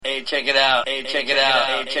Hey, check it out. Hey, check it out.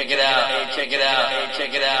 Hey, check it out. Hey, check it out. Hey,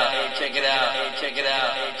 check it out. Hey, check it out. Hey, check it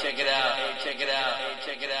out. Hey, check it out. Hey, check it out. Hey,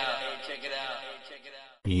 check it out. Hey, check it out. Hey, check it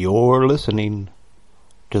out. You're listening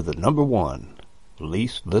to the number one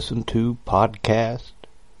least listened to podcast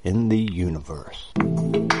in the universe.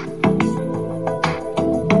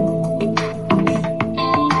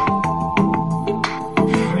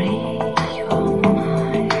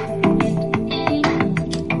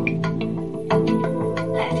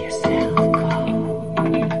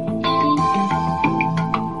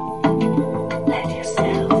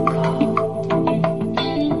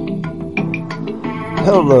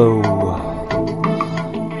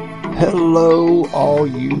 Hello, all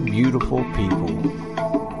you beautiful people.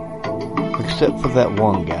 Except for that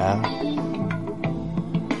one guy.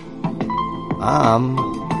 I'm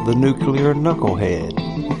the nuclear knucklehead.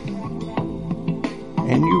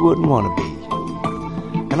 And you wouldn't want to be.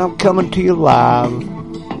 And I'm coming to you live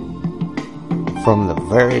from the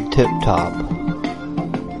very tip top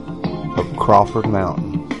of Crawford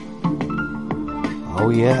Mountain. Oh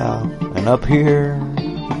yeah, and up here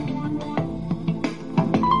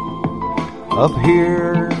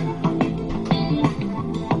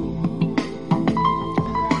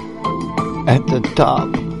at the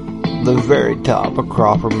top, the very top of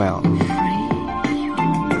Crawford Mountain,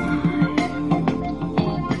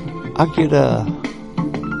 I get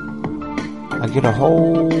a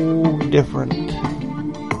whole different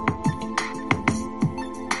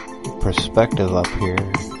perspective up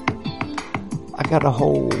here. I got a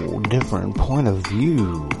whole different point of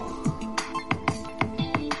view.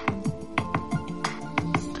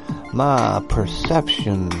 My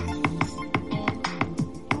perception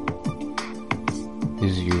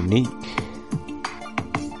is unique.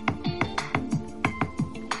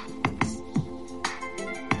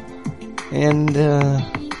 And,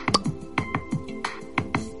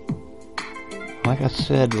 like I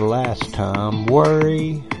said last time,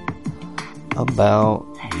 worry about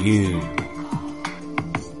you.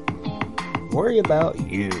 Worry about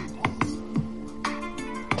you.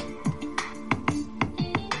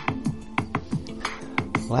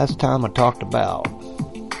 Last time I talked about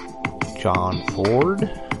John Ford,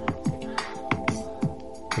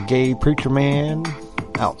 a gay preacher man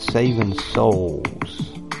out saving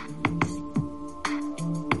souls.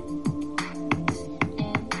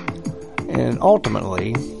 And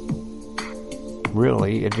ultimately,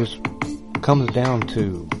 really, it just comes down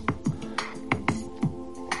to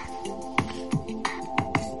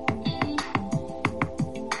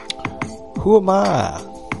who am I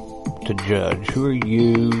to judge? Who are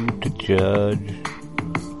you to judge?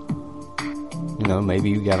 You know, maybe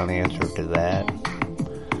you got an answer to that.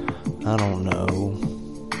 I don't know.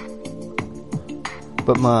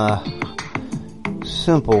 But my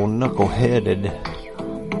simple knuckle-headed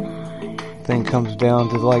thing comes down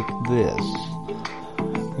to like this.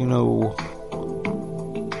 You know,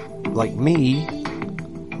 like me,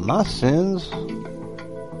 my sins,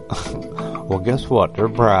 well, guess what? They're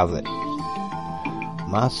private.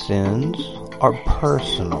 My sins are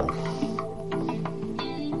personal.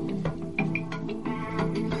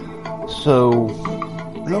 So,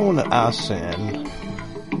 knowing that I sin,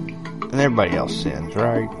 and everybody else sins,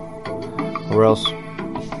 right? Or else,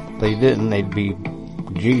 if they didn't, they'd be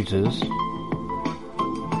Jesus.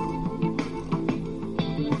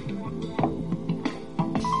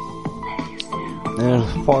 And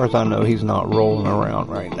as far as I know, he's not rolling around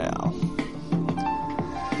right now.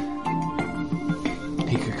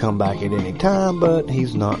 He could come back at any time, but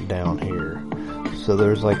he's not down here. So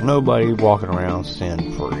there's like nobody walking around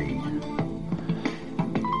sin-free.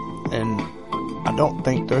 And I don't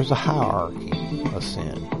think there's a hierarchy of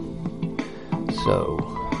sin. So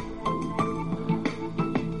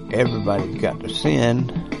everybody's got to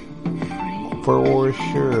sin for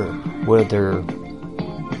sure, whether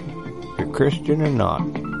you're Christian or not.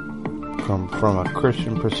 From a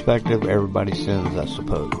Christian perspective, everybody sins, I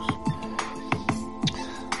suppose.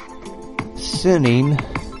 Sinning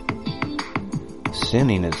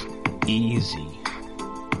is easy,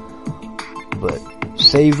 but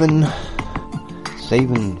saving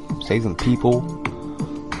people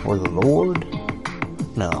for the Lord,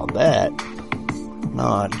 now that,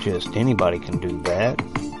 not just anybody can do that.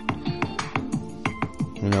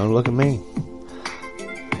 You know, look at me.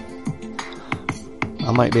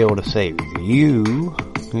 I might be able to save you,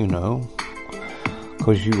 you know,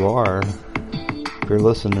 because you are. If you're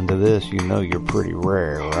listening to this, you know you're pretty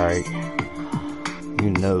rare, right?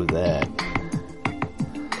 You know that.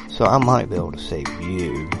 So I might be able to save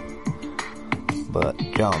you. But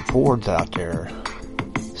John Ford's out there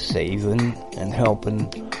saving and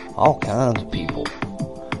helping all kinds of people.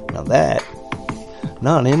 Now Now that,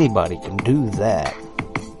 not anybody can do that.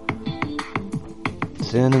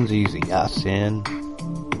 Sinning's easy. I sin.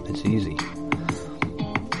 It's easy.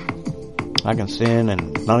 I can sin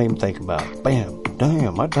and not even think about it. Bam.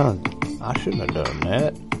 Damn, I shouldn't have done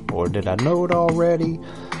that. Or did I know it already?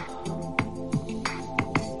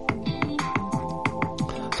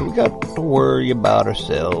 So we got to worry about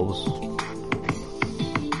ourselves.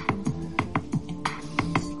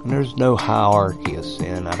 And there's no hierarchy of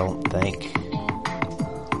sin, I don't think.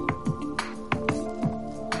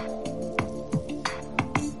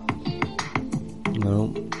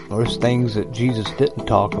 There's things that Jesus didn't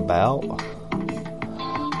talk about,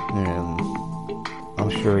 and I'm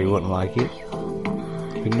sure he wouldn't like it.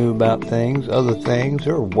 He knew about things, other things,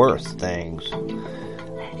 or worse things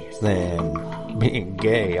than being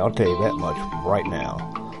gay. I'll tell you that much right now.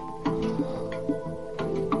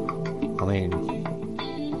 I mean,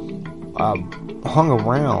 I hung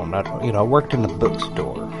around. I worked in the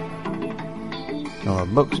bookstore. A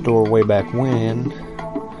bookstore way back when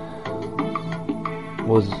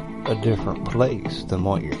was a different place than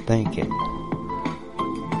what you're thinking.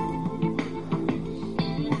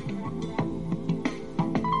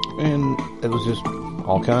 And it was just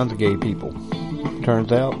all kinds of gay people.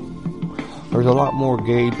 Turns out there's a lot more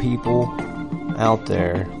gay people out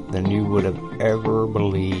there than you would have ever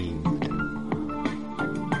believed.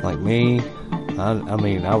 Like me,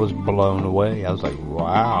 I was blown away. I was like,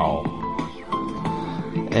 wow.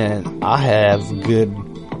 And I have good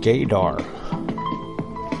gaydar.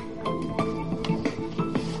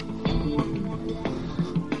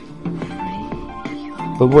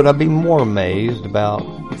 But would I be more amazed about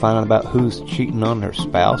finding out who's cheating on their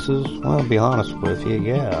spouses? Well, I'll be honest with you,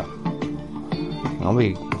 yeah.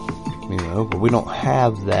 But we don't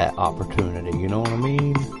have that opportunity, you know what I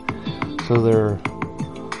mean? So there's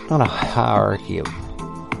not a hierarchy of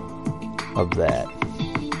that.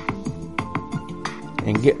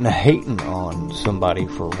 And getting to hating on somebody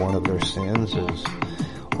for one of their sins is,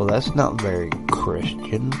 well, that's not very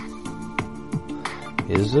Christian,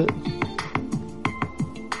 is it?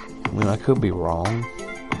 I mean, I could be wrong,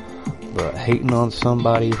 but hating on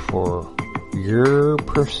somebody for your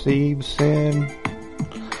perceived sin,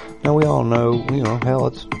 now we all know, hell,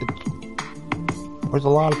 there's a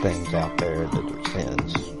lot of things out there that are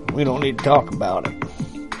sins. We don't need to talk about it,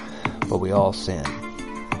 but we all sin.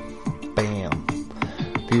 Bam.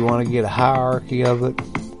 If you want to get a hierarchy of it,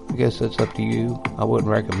 I guess that's up to you. I wouldn't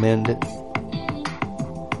recommend it.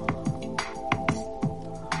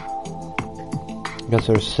 I guess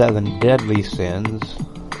there's 7 deadly sins,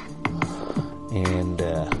 and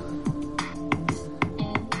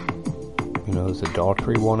is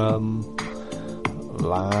adultery one of them?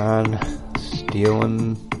 Lying,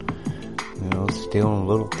 stealing, stealing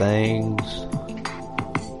little things.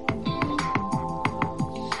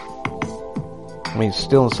 I mean,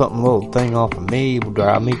 stealing something, little thing off of me will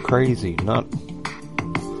drive me crazy. Not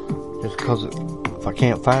just because if I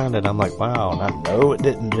can't find it, I'm like, wow, and I know it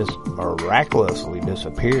didn't just miraculously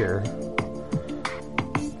disappear.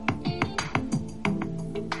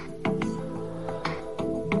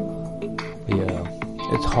 Yeah,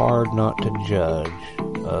 it's hard not to judge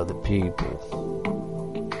other people.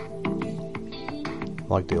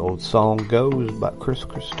 Like the old song goes by Chris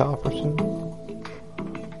Christopherson.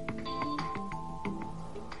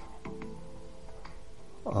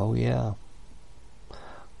 Oh yeah.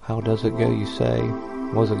 How does it go, you say?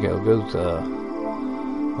 What does it go? It goes,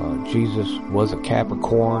 Jesus was a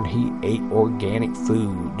Capricorn. He ate organic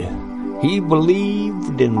food. He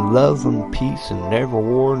believed in love and peace and never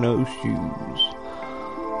wore no shoes.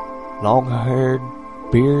 Long-haired,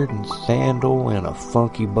 beard and sandal and a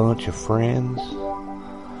funky bunch of friends.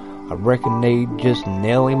 I reckon they'd just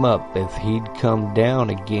nail him up if he'd come down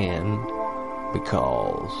again,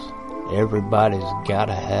 because everybody's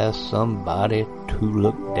gotta have somebody to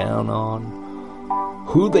look down on,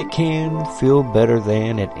 who they can feel better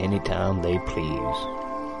than at any time they please.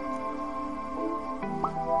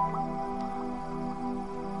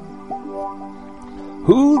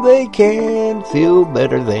 Who they can feel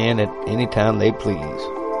better than at any time they please.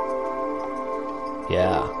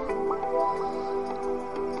 Yeah.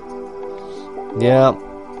 Yeah.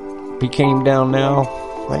 If he came down now,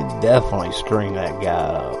 they'd definitely string that guy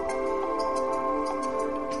up.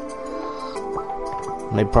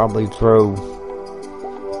 And they'd probably throw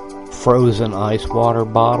frozen ice water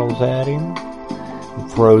bottles at him,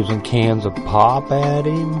 frozen cans of pop at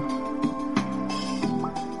him.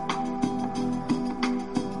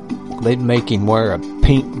 They'd make him wear a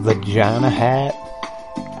pink vagina hat.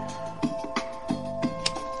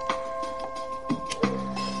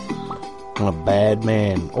 on a Bad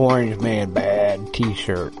Man, Orange Man Bad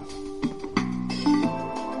t-shirt.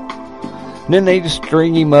 And then they just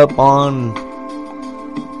string him up on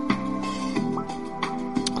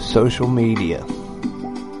social media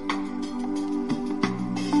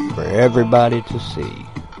for everybody to see.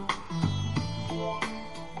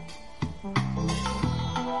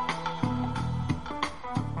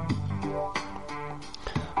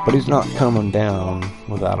 But he's not coming down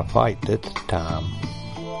without a fight this time.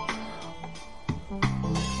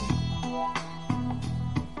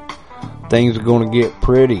 Things are going to get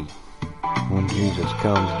pretty when Jesus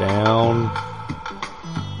comes down,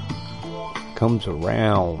 comes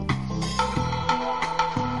around.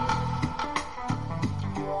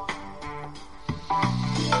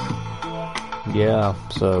 Yeah,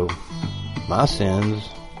 so my sins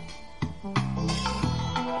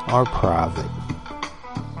are private.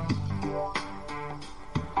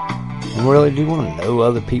 And really, do you want to know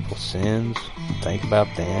other people's sins? Think about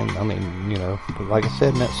them. I mean, you know, like I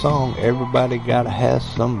said in that song, everybody gotta have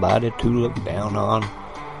somebody to look down on,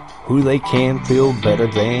 who they can feel better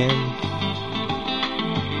than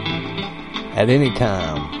at any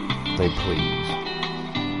time they please.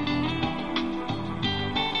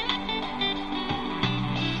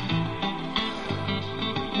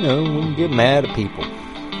 You know, we can get mad at people.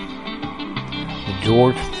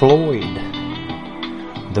 George Floyd.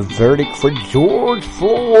 The verdict for George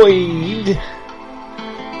Floyd.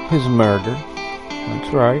 His murder.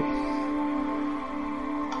 That's right.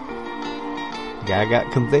 Guy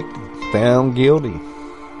got convicted. Found guilty.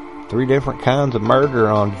 3 different kinds of murder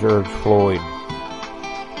on George Floyd.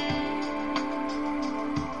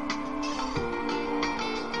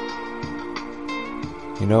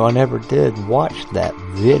 You know, I never did watch that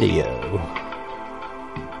video.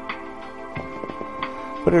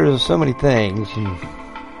 But there's so many things, and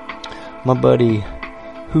my buddy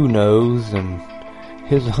Who Knows and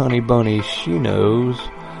his honey bunny She Knows,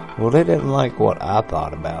 well, they didn't like what I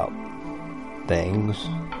thought about things.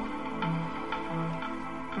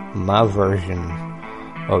 My version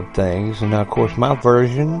of things. And now, of course, my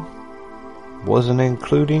version wasn't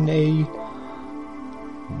including a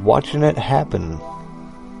watching it happen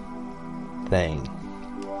thing.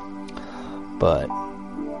 But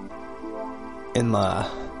in my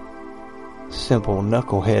simple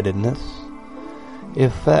knuckleheadedness,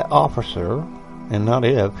 if that officer, and not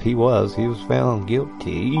if, he was found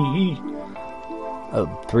guilty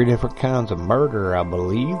of 3 different kinds of murder, I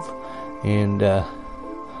believe, and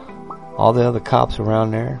all the other cops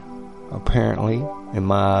around there, apparently, in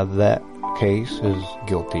that case, is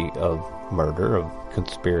guilty of murder, of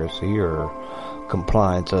conspiracy, or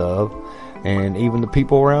compliance of, and even the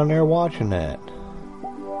people around there watching that,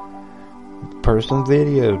 the person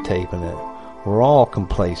videotaping it, were all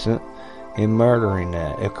complacent in murdering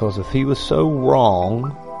that. Because if he was so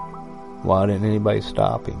wrong, why didn't anybody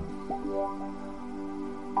stop him?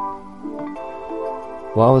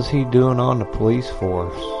 What was he doing on the police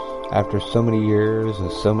force after so many years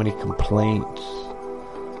and so many complaints?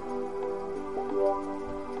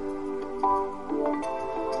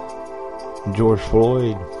 George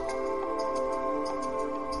Floyd,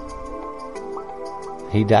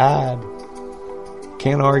 he died.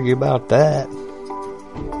 Can't argue about that.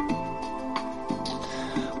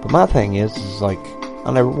 But my thing is like,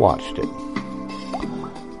 I never watched it.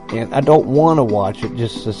 And I don't want to watch it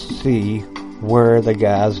just to see where the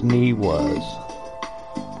guy's knee was.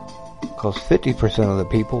 Because 50% of the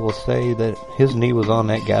people will say that his knee was on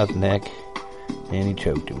that guy's neck and he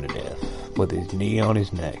choked him to death with his knee on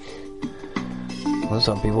his neck. Well,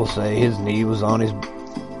 some people say his knee was on his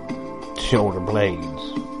shoulder blades.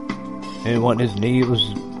 And it wasn't his knee, it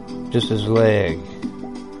was just his leg.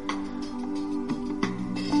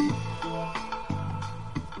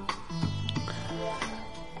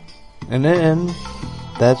 And then,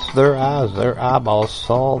 that's their eyes. Their eyeballs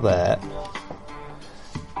saw that.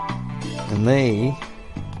 And they,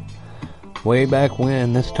 way back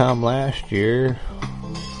when, this time last year,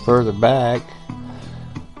 further back,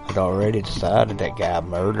 had already decided that guy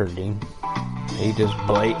murdered him. He just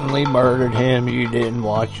blatantly murdered him. You didn't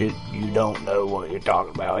watch it. You don't know what you're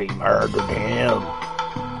talking about. He murdered him.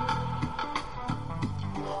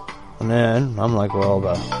 And then, I'm like, well,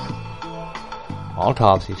 the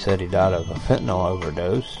autopsy said he died of a fentanyl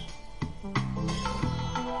overdose.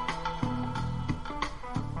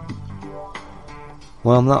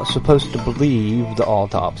 Well, I'm not supposed to believe the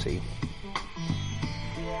autopsy.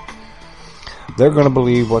 They're going to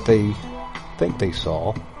believe what they think they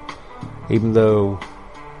saw. Even though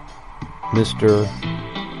Mr.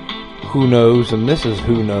 Who Knows and Mrs.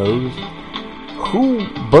 Who Knows, who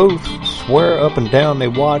both swear up and down they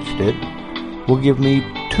watched it, will give me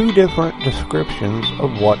two different descriptions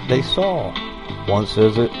of what they saw. One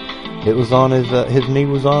says it was on his knee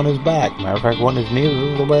was on his back. Matter of fact, one his knee was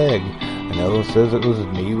on the leg. Another one says his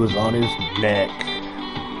knee was on his neck.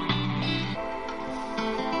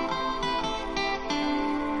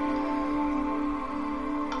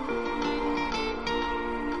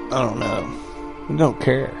 I don't know. I don't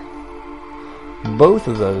care. Both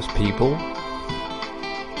of those people,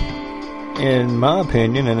 in my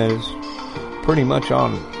opinion, and as pretty much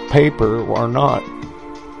on paper, are not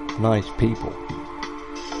nice people.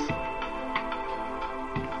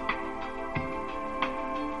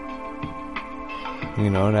 You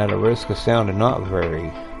know, and at a risk of sounding not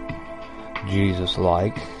very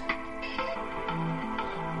Jesus-like,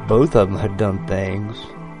 both of them had done things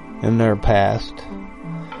in their past.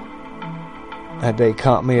 Had they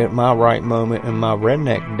caught me at my right moment in my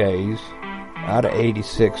redneck days, out of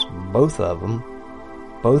 86, both of them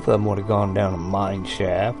would have gone down a mine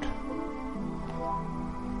shaft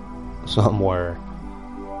somewhere.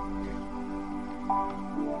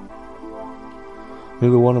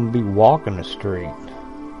 Neither one of them be walking the street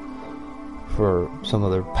for some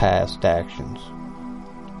of their past actions.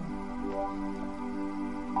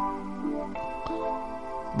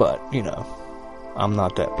 But, you know, I'm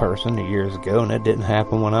not that person years ago, and it didn't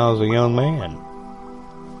happen when I was a young man.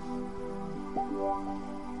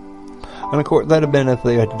 And of course, that'd have been if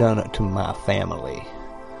they had done it to my family.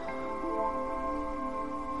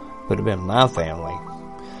 If it would have been my family,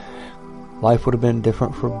 life would have been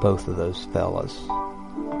different for both of those fellas.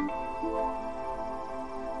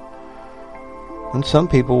 And some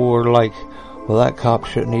people were like, well, that cop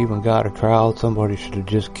shouldn't even got a trial. Somebody should have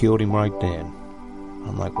just killed him right then.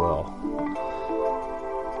 I'm like, well,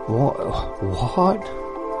 what?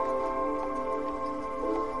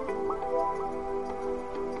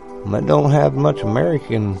 That don't have much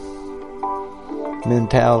American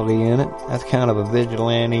mentality in it. That's kind of a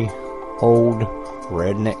vigilante, old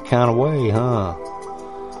redneck kind of way, huh?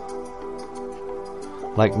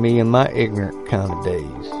 Like me in my ignorant kind of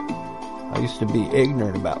days. I used to be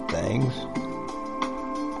ignorant about things.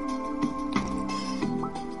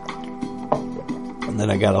 And then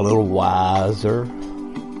I got a little wiser.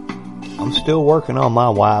 I'm still working on my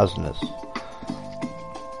wiseness.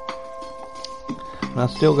 And I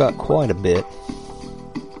still got quite a bit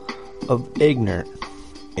of ignorant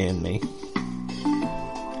in me.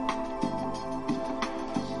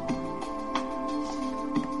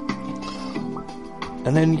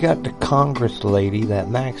 And then you got the Congress lady, that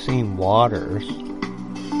Maxine Waters,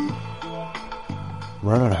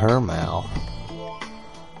 running her mouth,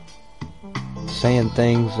 saying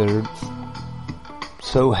things that are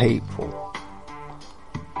so hateful.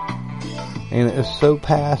 And it's so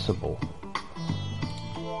passable.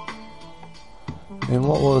 And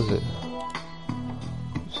what was it?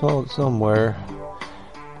 Saw it somewhere.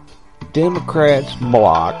 Democrats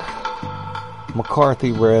block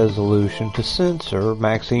McCarthy resolution to censor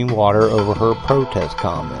Maxine Waters over her protest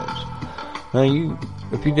comments. Now,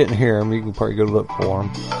 if you didn't hear him, you can probably go look for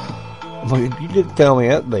him. But you didn't tell me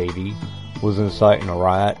that lady was inciting a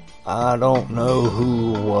riot. I don't know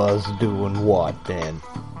who was doing what then.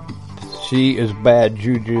 She is bad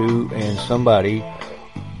juju, and somebody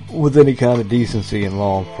with any kind of decency in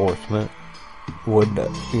law enforcement would,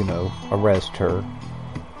 arrest her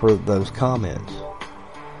for those comments.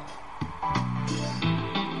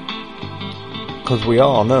 Because we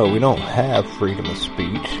all know we don't have freedom of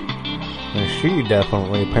speech. And she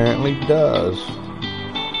definitely, apparently does.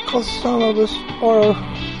 Because some of us are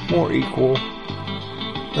more equal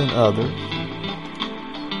than others.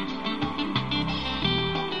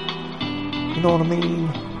 You know what I mean?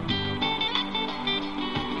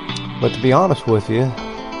 But to be honest with you,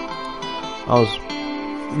 I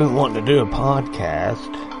been wanting to do a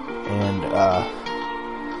podcast, and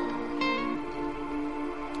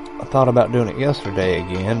I thought about doing it yesterday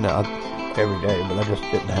again, every day, but I just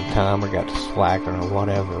didn't have time or got to slacking or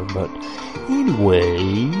whatever. But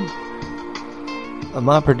anyway,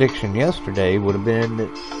 my prediction yesterday would have been that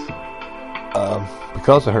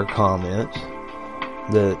because of her comments,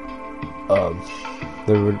 that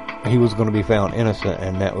he was going to be found innocent,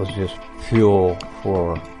 and that was just fuel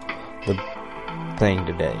for the thing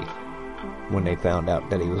today when they found out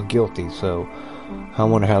that he was guilty. So I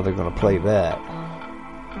wonder how they're going to play that.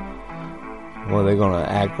 Well, they're going to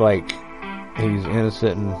act like he's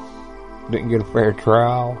innocent and didn't get a fair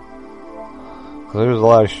trial? Because there's a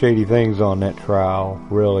lot of shady things on that trial,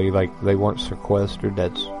 really. Like, they weren't sequestered.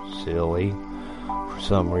 That's silly for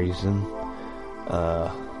some reason.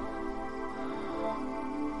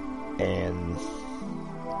 And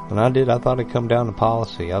And I thought it'd come down to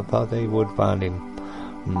policy. I thought they would find him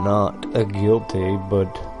not guilty,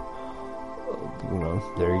 but,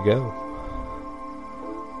 there you go.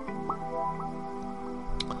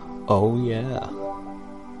 Oh, yeah.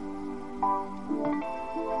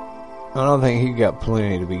 I don't think he got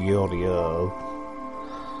plenty to be guilty of.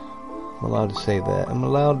 I'm allowed to say that. I'm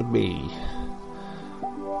allowed to be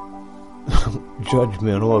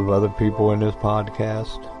judgmental of other people in this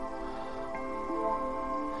podcast.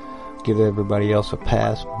 Give everybody else a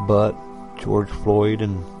pass but George Floyd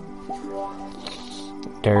and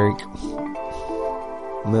Derek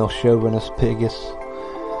Male Chauvinist Pigus.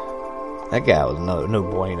 That guy was no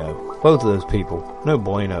bueno. Both of those people, no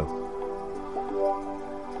bueno.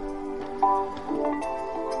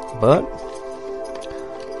 But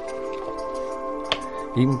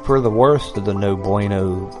even for the worst of the no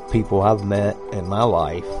bueno people I've met in my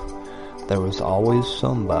life, there was always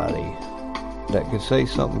somebody that could say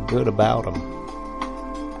something good about them.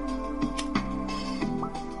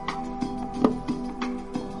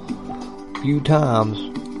 Few times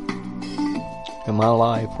in my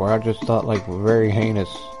life where I just thought like very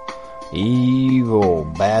heinous, evil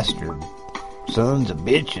bastard sons of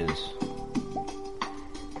bitches.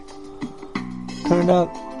 Turned out,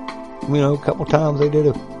 a couple times they did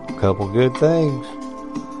a couple good things.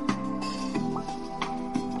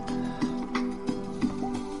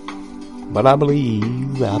 But I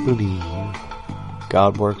believe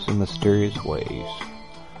God works in mysterious ways.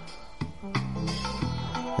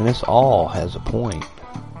 And this all has a point.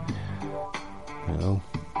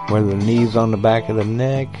 Whether the knees on the back of the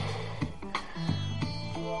neck,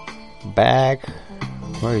 back,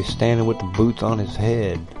 where he's standing with the boots on his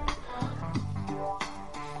head.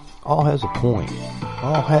 All has a point.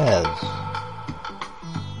 All has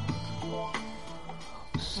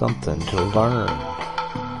something to learn.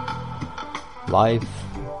 Life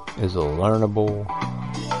is a learnable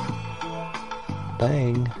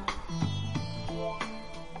thing.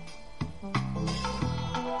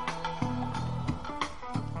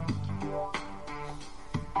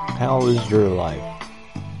 How is your life?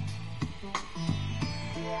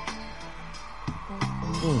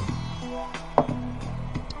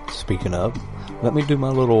 Speaking of, let me do my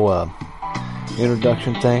little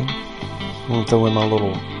introduction thing. I'm going to throw in my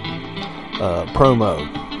little promo.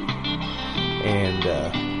 And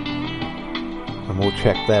we'll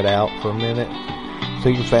check that out for a minute. So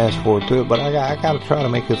you can fast forward to it. But I got to try to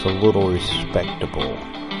make this a little respectable.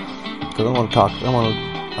 Because I want to talk, I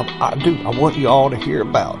want you all to hear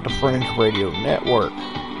about the Fringe Radio Network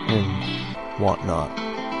and whatnot.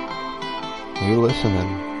 You're listening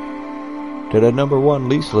to the #1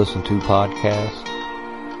 least listened to podcast,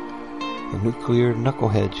 the Nuclear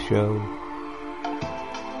Knucklehead Show.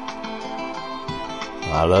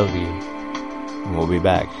 I love you, and we'll be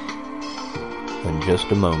back in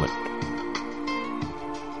just a moment.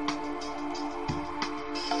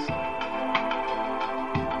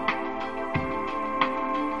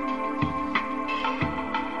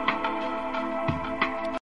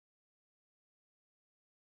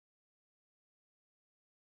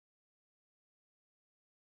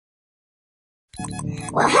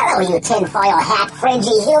 Well, hello, you tinfoil hat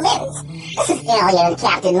fringy humans. This is Alien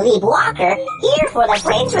Captain Leap Walker, here for the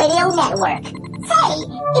Fringe Radio Network. Say,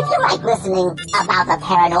 if you like listening about the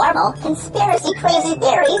paranormal, conspiracy crazy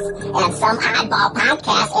theories, and some oddball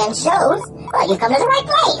podcasts and shows, well, you've come to the right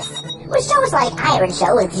place. With shows like Iron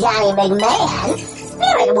Show with Johnny McMahon,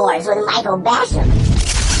 Spirit Wars with Michael Basham,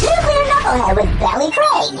 Nuclear Knucklehead with Belly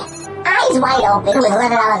Craig, Eyes Wide Open with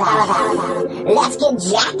Leonard Oliver, Let's Get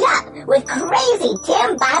Jacked Up with Crazy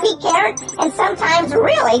Tim, Bobby Carrot, and sometimes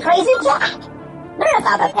really Crazy Jack. Learn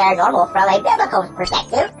about the paranormal from a biblical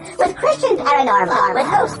perspective with Christian Paranormal with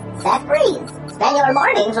host Seth Breeze. Spend your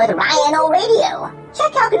mornings with Ryan O'Radio.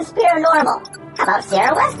 Check out Conspiranormal. How about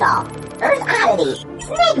Sarah Westall, Earth Oddity,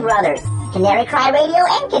 Snake Brothers, Canary Cry Radio,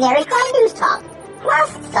 and Canary Cry News Talk.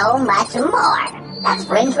 Plus so much more. That's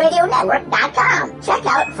FringeRadioNetwork.com. Check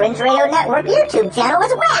out Fringe Radio Network YouTube channel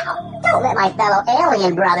as well. Don't let my fellow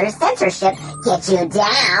alien brothers' censorship get you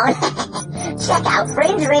down. Check out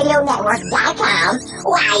FringeRadioNetwork.com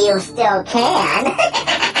while you still can.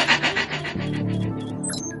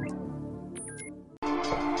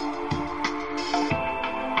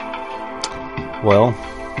 Well,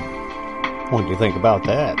 what do you think about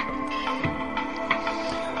that?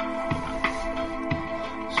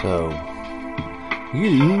 So,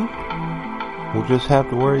 you will just have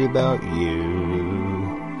to worry about you.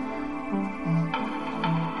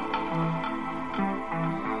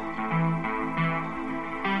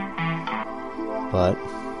 But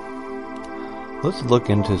let's look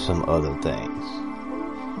into some other things.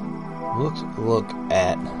 Let's look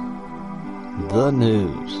at the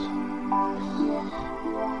news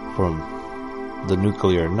from the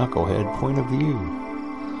nuclear knucklehead point of view.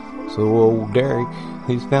 So old Derek,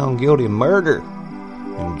 he's found guilty of murder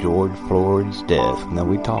in George Floyd's death. Now,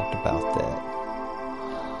 we talked about that.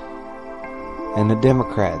 And the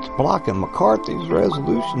Democrats blocking McCarthy's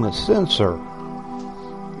resolution to censor.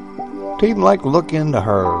 To even look into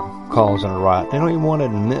her causing a riot. They don't even want to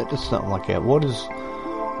admit to something like that. What is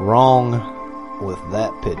wrong with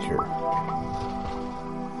that picture?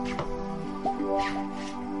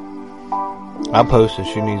 I posted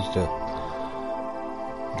she needs to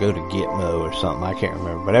go to Gitmo or something. I can't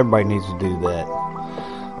remember. But everybody needs to do that.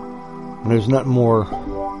 And there's nothing more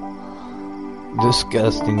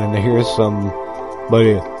disgusting than to hear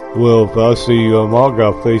somebody, well, if I see, I'll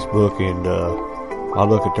go Facebook and, I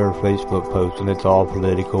look at their Facebook post and it's all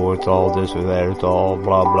political, it's all this or that, it's all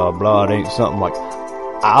blah, blah, blah. It ain't something like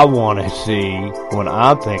I want to see when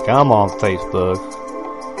I think I'm on Facebook.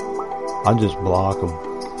 I just block them.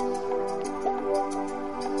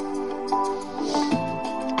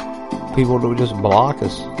 People do just block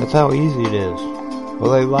us. That's how easy it is.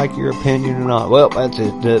 Well, they like your opinion or not. Well, that's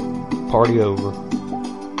it. That party over.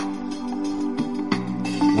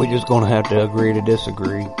 We're just going to have to agree to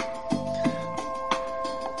disagree.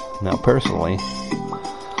 Now, personally,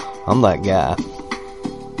 I'm that guy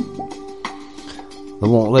that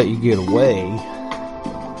won't let you get away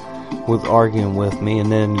with arguing with me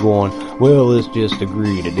and then going, well, let's just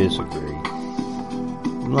agree to disagree.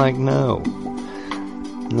 I'm like, no.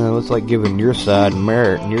 No, it's like giving your side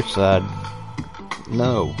merit and your side,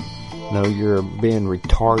 no. No, you're being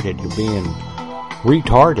retarded. You're being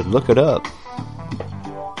retarded. Look it up.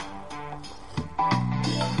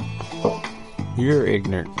 You're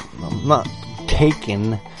ignorant. I'm not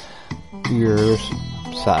taking your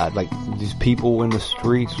side. Like these people in the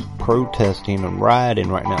streets protesting and rioting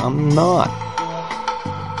right now. I'm not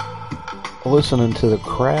listening to the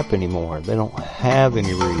crap anymore. They don't have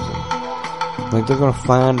any reason. Like they're going to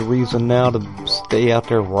find a reason now to stay out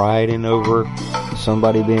there rioting over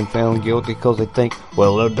somebody being found guilty because they think,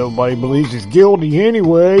 well, nobody believes he's guilty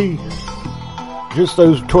anyway. Just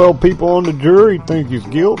those 12 people on the jury think he's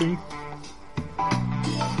guilty.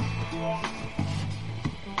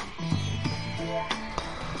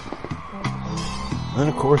 And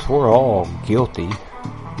of course, we're all guilty.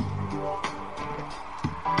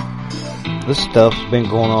 This stuff's been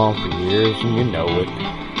going on for years, and you know it.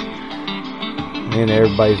 In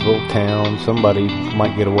everybody's little town, somebody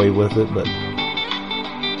might get away with it, but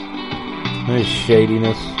there's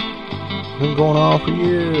shadiness. It's been going on for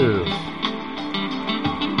years.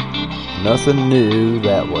 Nothing new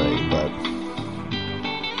that way, but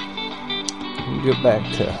we'll get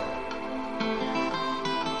back to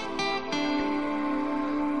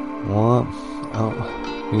what?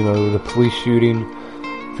 The police shooting.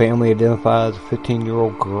 Family identifies a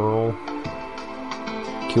 15-year-old girl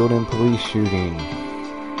killed in police shooting.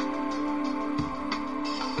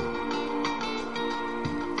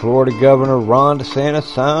 Florida Governor Ron DeSantis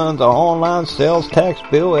signs an online sales tax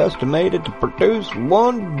bill estimated to produce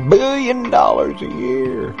 $1 billion a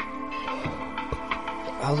year.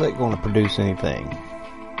 How's that going to produce anything?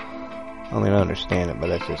 I mean, I understand it, but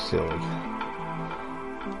that's just silly.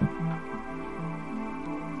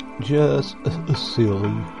 Just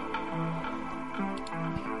silly.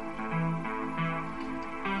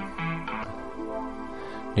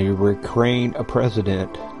 The Ukraine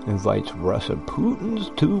president invites Russia Putin's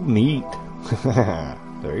to meet.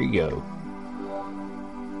 There you go.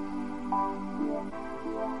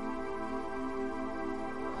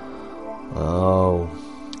 Oh,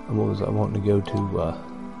 what was I wanting to go to?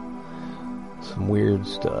 Some weird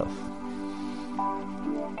stuff.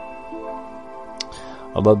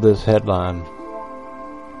 I love this headline.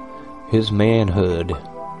 His manhood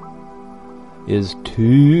is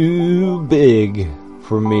too big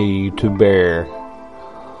for me to bear.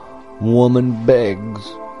 Woman begs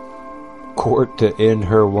court to end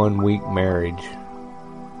her 1-week marriage.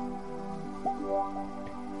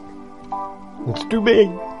 It's too big.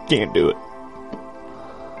 Can't do it.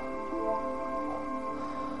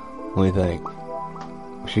 What do you think?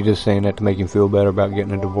 Was she just saying that to make him feel better about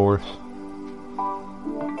getting a divorce?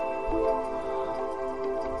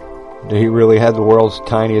 Did he really have the world's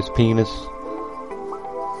tiniest penis?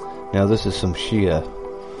 Now this is some Shia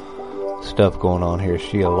stuff going on here,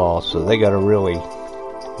 Shia law, so they gotta really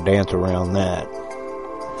dance around that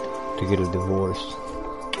to get a divorce.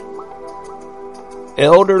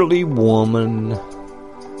 Elderly woman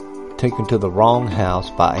taken to the wrong house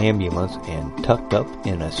by ambulance and tucked up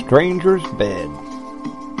in a stranger's bed.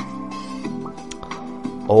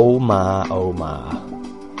 Oh my, oh my.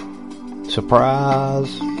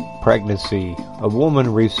 Surprise pregnancy. A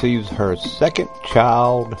woman receives her second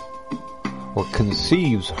child, or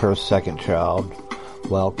conceives her second child,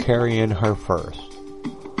 while carrying her first.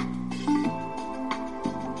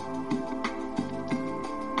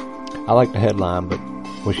 I like the headline, but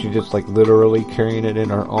was she just like literally carrying it in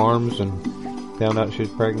her arms and found out she was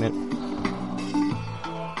pregnant?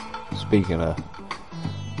 Speaking of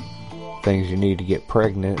things you need to get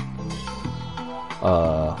pregnant,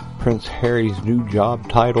 Prince Harry's new job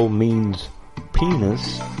title means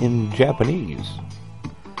penis in Japanese.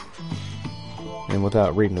 And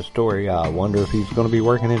without reading the story, I wonder if he's going to be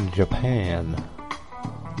working in Japan.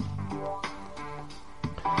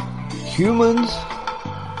 Humans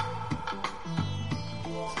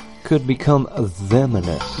could become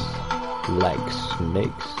venomous like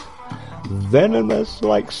snakes. Venomous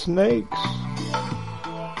like snakes.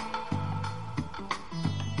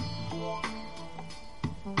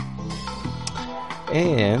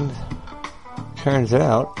 And turns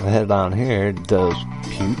out, the headline here, does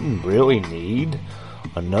Putin really need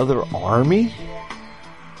another army?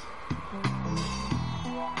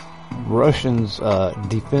 Russian's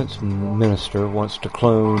defense minister wants to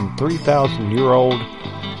clone 3,000-year-old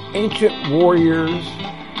ancient warriors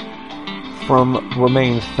from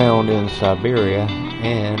remains found in Siberia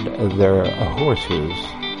and their horses.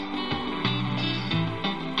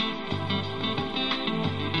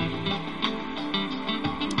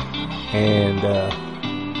 And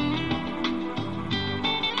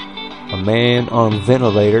a man on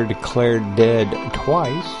ventilator declared dead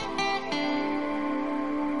twice.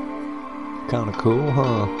 Kind of cool,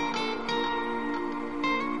 huh?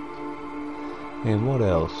 And what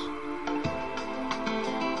else?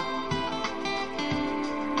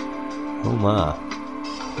 Oh my.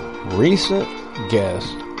 Recent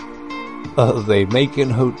guest of a Macon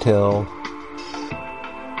hotel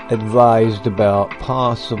advised about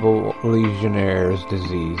possible Legionnaire's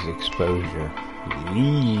disease exposure.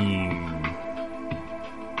 Eee.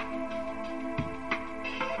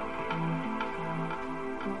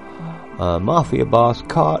 Mafia boss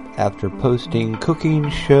caught after posting cooking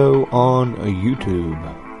show on YouTube.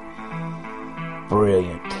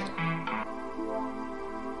 Brilliant.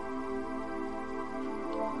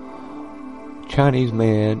 Chinese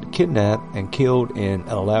man kidnapped and killed in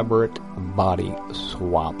elaborate body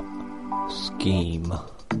swap scheme.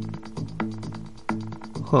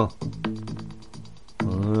 Huh.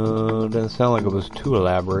 Doesn't sound like it was too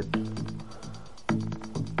elaborate.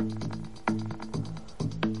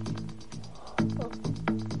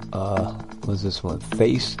 What's this one?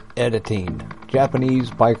 Face editing. Japanese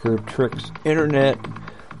biker tricks internet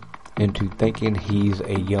into thinking he's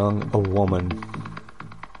a young woman.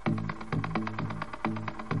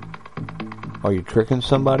 Are you tricking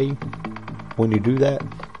somebody when you do that?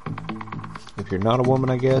 If you're not a woman,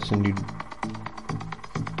 I guess, and you...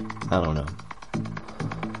 I don't know.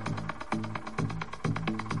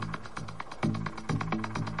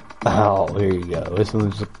 Oh, here you go. This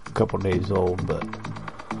one's a couple days old, but...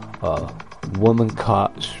 woman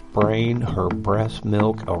caught spraying her breast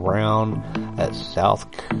milk around at South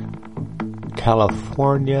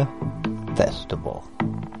California festival.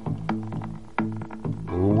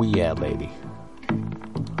 Oh yeah, baby.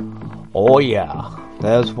 Oh yeah,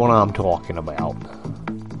 that's what I'm talking about.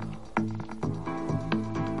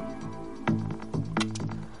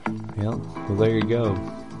 Yep, well there you go,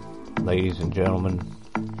 ladies and gentlemen.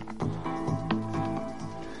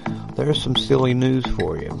 There's some silly news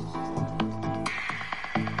for you.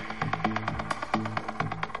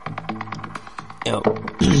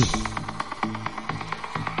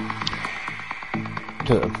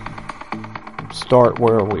 To start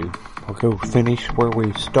where we, or go finish where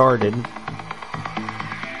we started.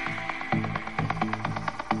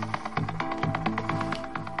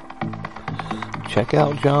 Check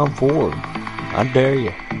out John Ford. I dare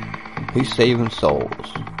you. He's saving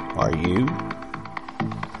souls. Are you?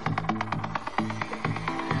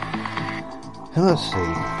 And let's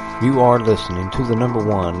see. You are listening to the number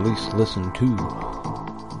one least listened to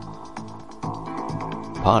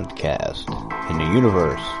podcast in the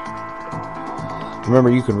universe.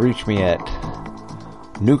 Remember, you can reach me at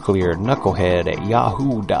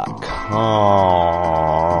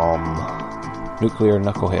nuclearknucklehead@yahoo.com.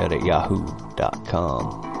 nuclearknucklehead@yahoo.com.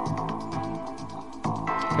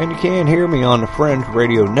 And you can hear me on the Fringe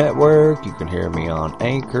Radio Network. You can hear me on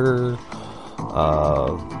Anchor.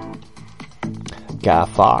 Guy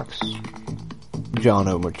Fawkes, John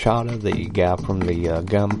O. Machado, the guy from the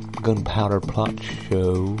Gunpowder Plot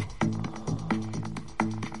show.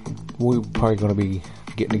 We're probably going to be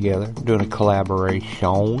getting together, doing a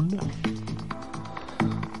collaboration.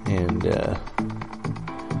 And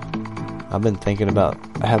I've been thinking about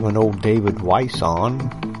having old David Weiss on,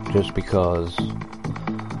 just because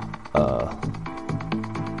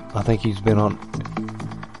I think he's been on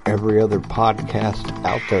every other podcast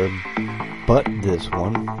out there but this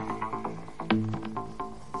one.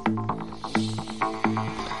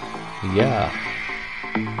 Yeah.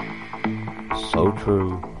 So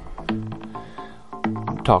true.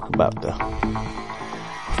 Talk about the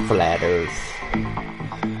flat earth.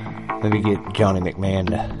 Maybe get Johnny McMahon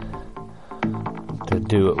to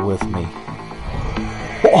do it with me.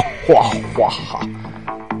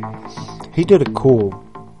 He did a cool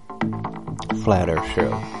flat earth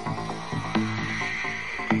show.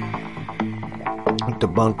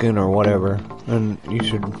 Debunking or whatever. And you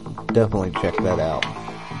should definitely check that out.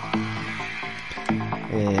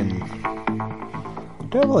 And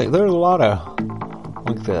definitely, there's a lot of,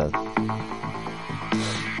 like the,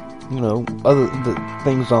 other the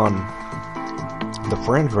things on the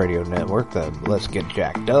Fringe Radio Network, the Let's Get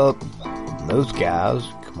Jacked Up, those guys,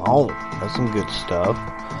 come on, that's some good stuff.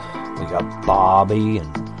 We got Bobby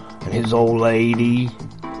and his old lady,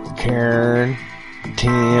 Karen,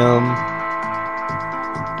 Tim,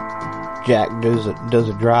 Jack does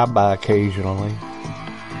a drive-by occasionally.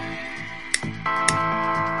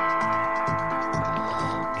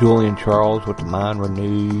 Julian Charles with the Mind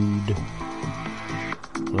Renewed,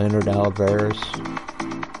 Leonard Alvarez,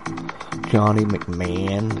 Johnny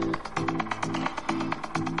McMahon,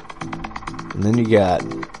 and then you got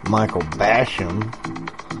Michael Basham.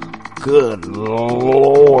 Good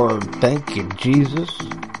Lord, thank you, Jesus,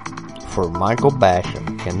 for Michael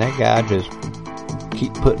Basham. Can that guy just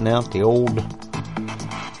keep putting out the old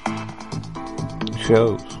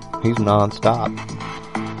shows? He's non-stop.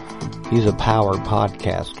 He's a power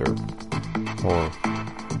podcaster, or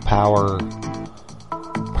power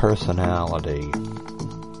personality.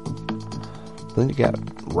 Then you got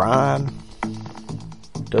Ryan,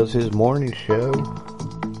 does his morning show.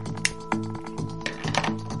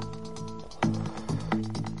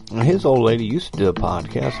 And his old lady used to do a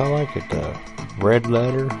podcast. I like it, Red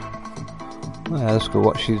Letter. I ask her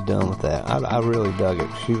what she's done with that. I really dug it.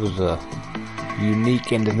 She was a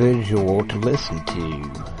unique individual to listen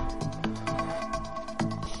to.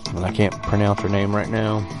 And I can't pronounce her name right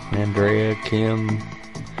now. Andrea, Kim.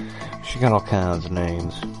 She got all kinds of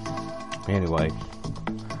names. Anyway.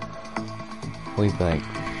 What do you think?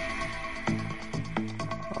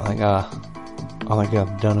 I think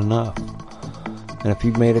I've done enough. And if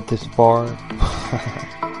you've made it this far,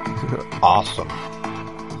 you're awesome.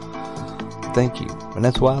 Thank you. And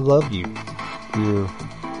that's why I love you.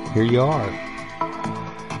 Here you are.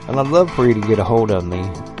 And I'd love for you to get a hold of me.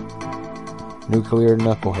 Nuclear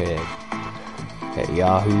Knucklehead at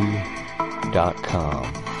yahoo.com.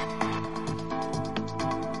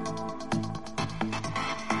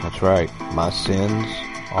 That's right. My sins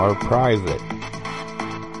are private.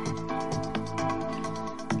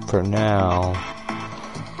 For now.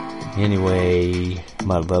 Anyway,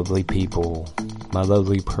 my lovely people, my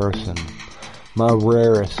lovely person, my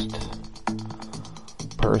rarest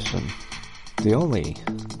person, the only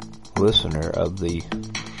listener of the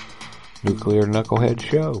Nuclear Knucklehead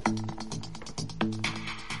Show.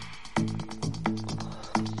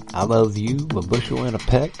 I love you, a bushel and a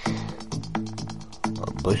peck,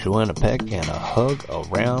 a bushel and a peck, and a hug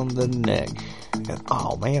around the neck. And,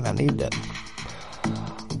 oh man, I need to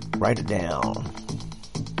write it down.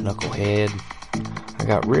 Knucklehead. I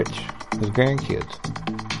got Rich, his grandkids.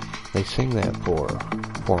 They sing that for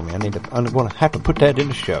me. I'm going to have to put that in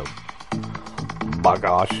the show. By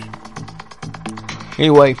gosh.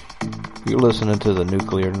 Anyway, you're listening to the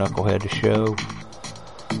Nuclear Knucklehead Show.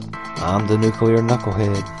 I'm the Nuclear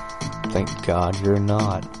Knucklehead. Thank God you're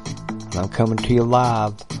not. And I'm coming to you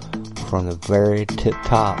live from the very tip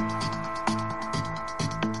top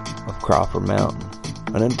of Crawford Mountain.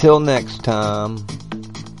 And until next time,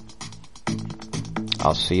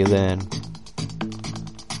 I'll see you then.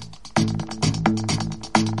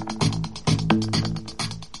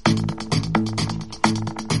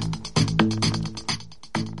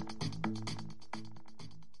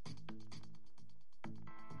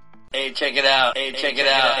 Hey, check it out. Hey, check it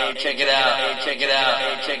out. Hey, check it out. Hey, check it out.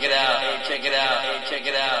 Hey, check it out. Hey, check it out. Hey, check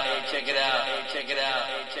it out. Hey, check it out. Hey, check it out.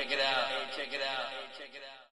 Hey, check it out. Hey, check it out.